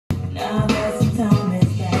Now that some time has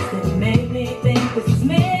passed, it made me think this is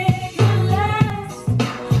meant to last.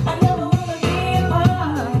 I never wanna be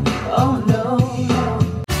apart. Oh no, no.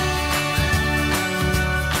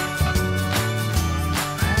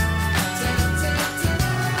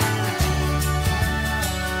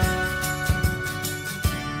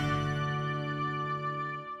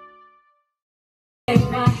 If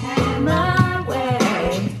I had my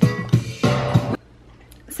way.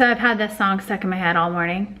 So I've had this song stuck in my head all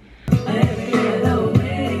morning.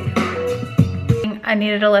 I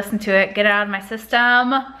needed to listen to it, get it out of my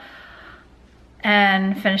system,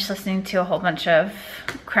 and finish listening to a whole bunch of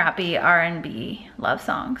crappy R&B love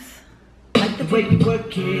songs.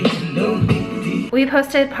 We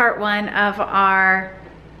posted part 1 of our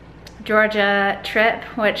Georgia trip,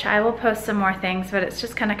 which I will post some more things, but it's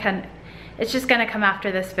just gonna come after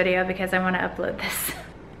this video because I want to upload this.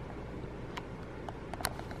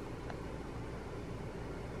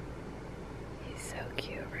 He's so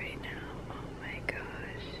cute right now. Oh my gosh.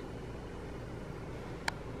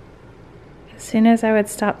 As soon as I would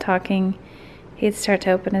stop talking, he'd start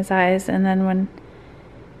to open his eyes, and then when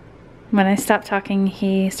I stopped talking,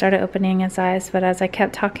 he started opening his eyes, but as I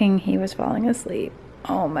kept talking, he was falling asleep.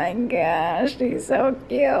 Oh my gosh, he's so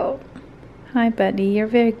cute. Hi buddy, you're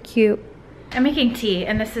very cute. I'm making tea,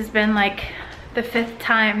 and this has been like the 5th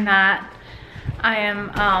time that I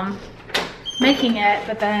am making it,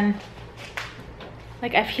 but then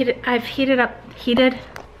like I've heated up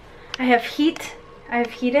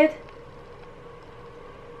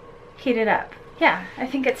yeah, I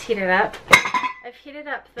think it's heated up. I've heated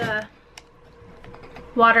up the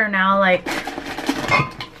water now like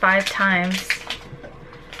 5 times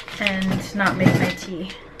and not made my tea.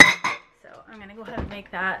 I'm gonna go ahead and make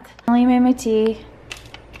that. I only made my tea.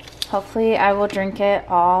 Hopefully I will drink it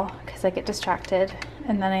all because I get distracted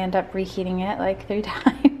and then I end up reheating it like 3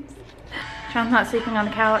 times. John's not sleeping on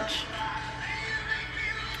the couch.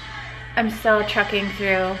 I'm still trucking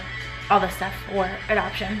through all the stuff for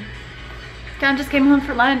adoption. John just came home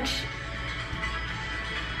for lunch.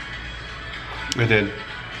 I did.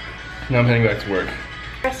 Now I'm heading back to work.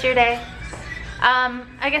 Rest of your day.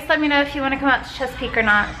 I guess let me know if you want to come out to Chesapeake or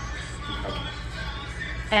not.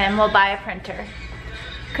 And we'll buy a printer.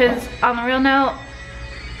 Because on the real note,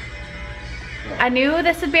 I knew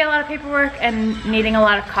this would be a lot of paperwork and needing a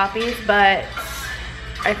lot of copies, but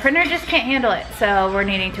our printer just can't handle it. So we're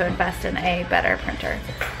needing to invest in a better printer.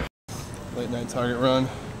 Late night Target run.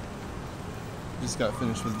 Just got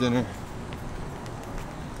finished with dinner.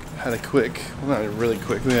 Had a quick, well not really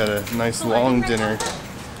quick, we had a nice long dinner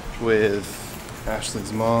with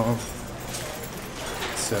Ashley's mom.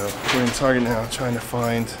 So we're in Target now trying to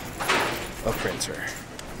find a printer.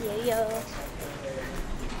 Yeah.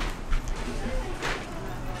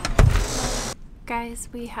 Guys,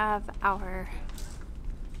 we have our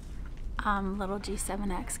little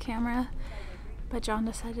G7X camera, but John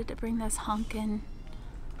decided to bring this honkin'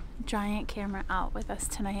 giant camera out with us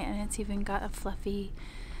tonight, and it's even got a fluffy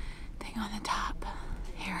thing on the top.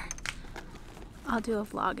 Here, I'll do a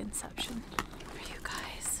vlog inception for you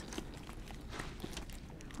guys.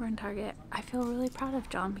 We're in Target. I feel really proud of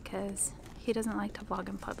John because he doesn't like to vlog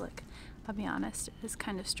in public. I'll be honest, it is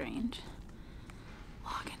kind of strange.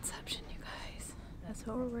 Vlog inception, you guys. That's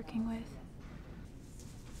what we're working with.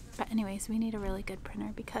 But anyways, we need a really good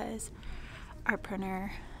printer because our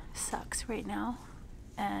printer sucks right now.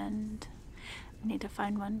 And we need to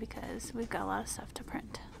find one because we've got a lot of stuff to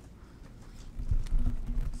print.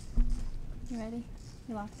 You ready?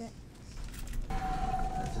 You locked it?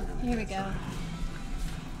 Here we go.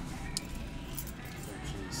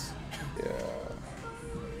 Yeah.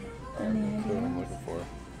 Any That's what I'm ideas? looking for.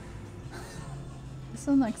 This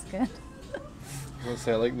one looks good. I was gonna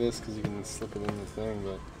say I like this because you can slip it in the thing,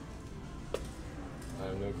 but I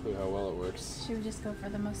have no clue how well it works. Should we just go for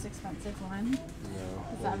the most expensive one? No.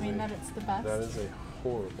 Does that mean that it's the best? That is a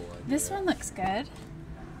horrible idea. This one looks good.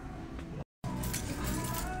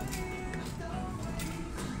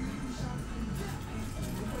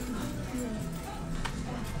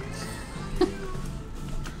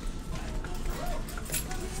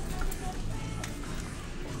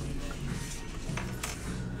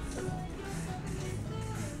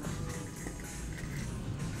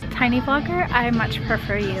 Tiny vlogger, I much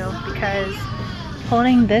prefer you because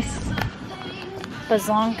holding this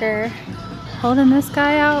bazonker, holding this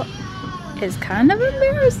guy out is kind of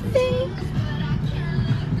embarrassing.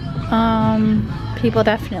 People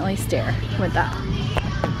definitely stare with that.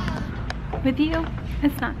 With you,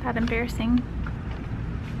 it's not that embarrassing.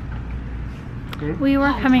 We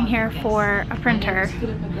were coming here for a printer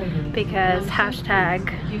because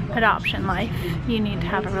hashtag adoption life. You need to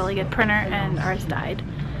have a really good printer and ours died.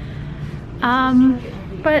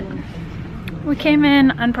 But we came in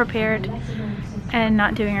unprepared and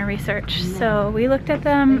not doing our research. So we looked at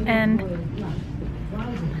them and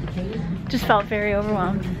just felt very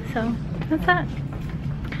overwhelmed. So that's that.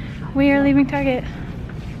 We are leaving Target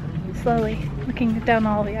slowly, looking down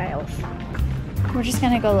all the aisles. We're just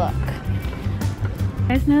gonna go look. You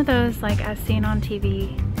guys know those like as seen on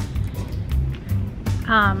TV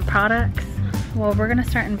products? Well, we're gonna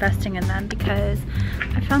start investing in them because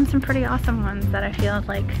I found some pretty awesome ones that I feel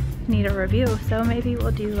like need a review. So maybe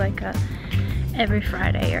we'll do like a every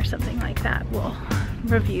Friday or something like that. We'll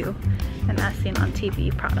review an as seen on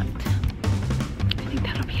TV product. I think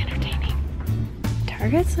that'll be entertaining.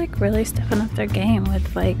 Target's like really stepping up their game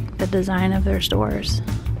with like the design of their stores.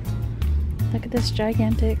 Look at this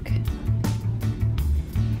gigantic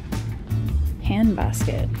hand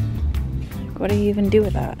basket. Like, what do you even do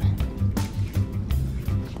with that?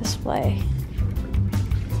 Display.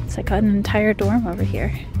 It's like an entire dorm over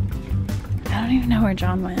here. I don't even know where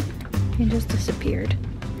John went. He just disappeared.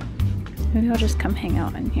 Maybe I'll just come hang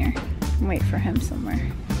out in here and wait for him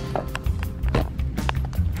somewhere.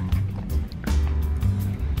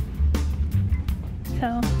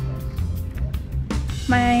 So,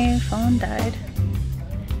 my phone died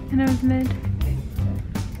and I was mid.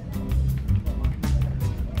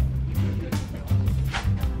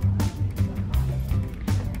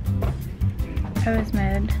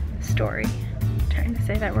 Story, trying to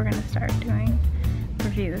say that we're gonna start doing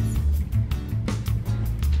reviews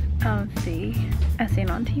of the as seen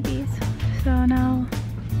on TVs. So now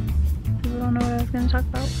people don't know what I was gonna talk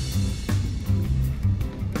about.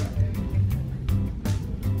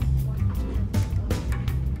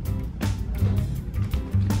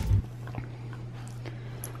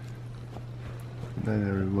 Good night,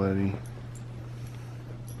 everybody.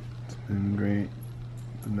 It's been great,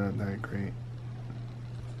 but not that great.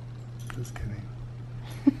 Just kidding.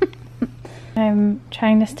 I'm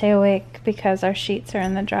trying to stay awake because our sheets are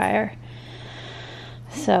in the dryer.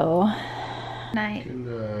 So, night. Good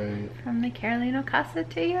night. From the Carolina casa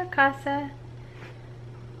to your casa.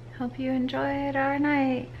 Hope you enjoyed our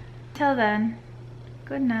night. Till then,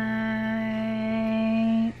 good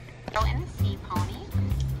night. In the sea pony.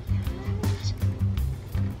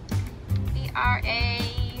 We are a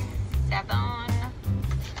 7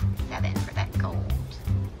 for that gold.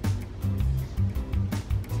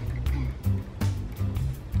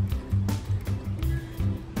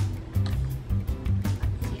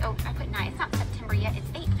 Oh, I put 9. It's not September yet. It's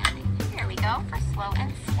 8/9. Here we go for slow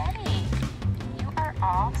and steady. You are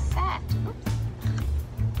all set. Oops.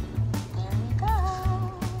 There you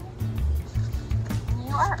go.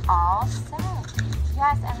 You are all set.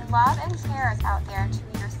 Yes, and love and prayers out there to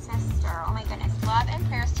your sister. Oh my goodness, love and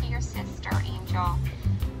prayers to your sister, Angel.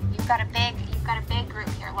 You've got a big group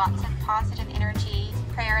here. Lots of positive energy,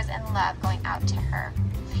 prayers, and love going out to her.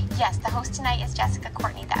 Yes, the host tonight is Jessica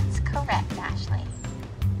Courtney. That's correct, Ashley.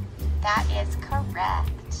 That is correct.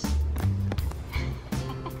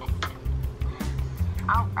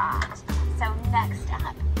 All right. So next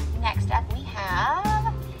up we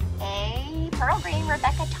have a Pearl Green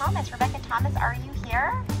Rebecca Thomas. Rebecca Thomas, are you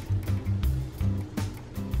here?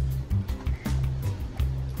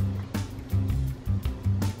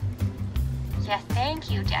 Yes, thank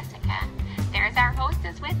you, Jessica. There's our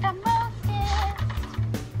hostess with the mostest.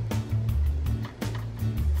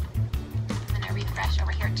 I'm gonna refresh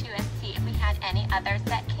over here too and see if we had any others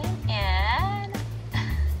that came in.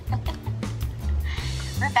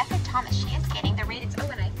 Rebecca Thomas, she is getting the rated. Oh,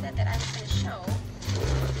 and I said that I was going to show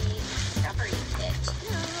the discovery kit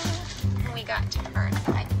too. When we got to her,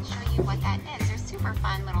 so I can show you what that is. They're super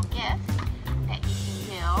fun little gifts that you can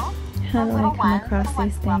do. How do I come across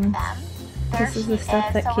these things? This is the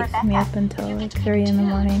stuff that keeps me up until like 3 in the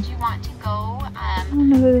morning. I don't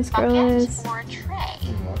know who this girl is.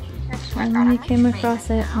 I only came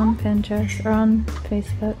across it on Pinterest or on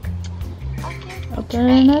Facebook.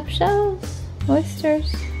 Opening up shells,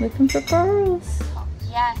 oysters, looking for pearls.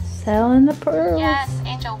 Yes. Selling the pearls. Yes,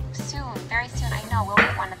 Angel, soon, very soon. I know, we'll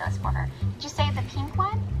get one of those for her. Did you say the pink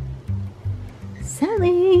one?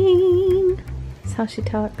 Selling. That's how she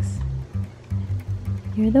talks.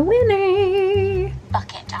 You're the winner.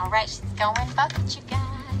 Bucket. All right, she's going bucket, you guys.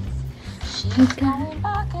 She's going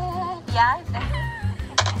bucket. Yeah.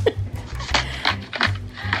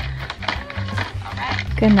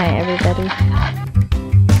 Good night, everybody.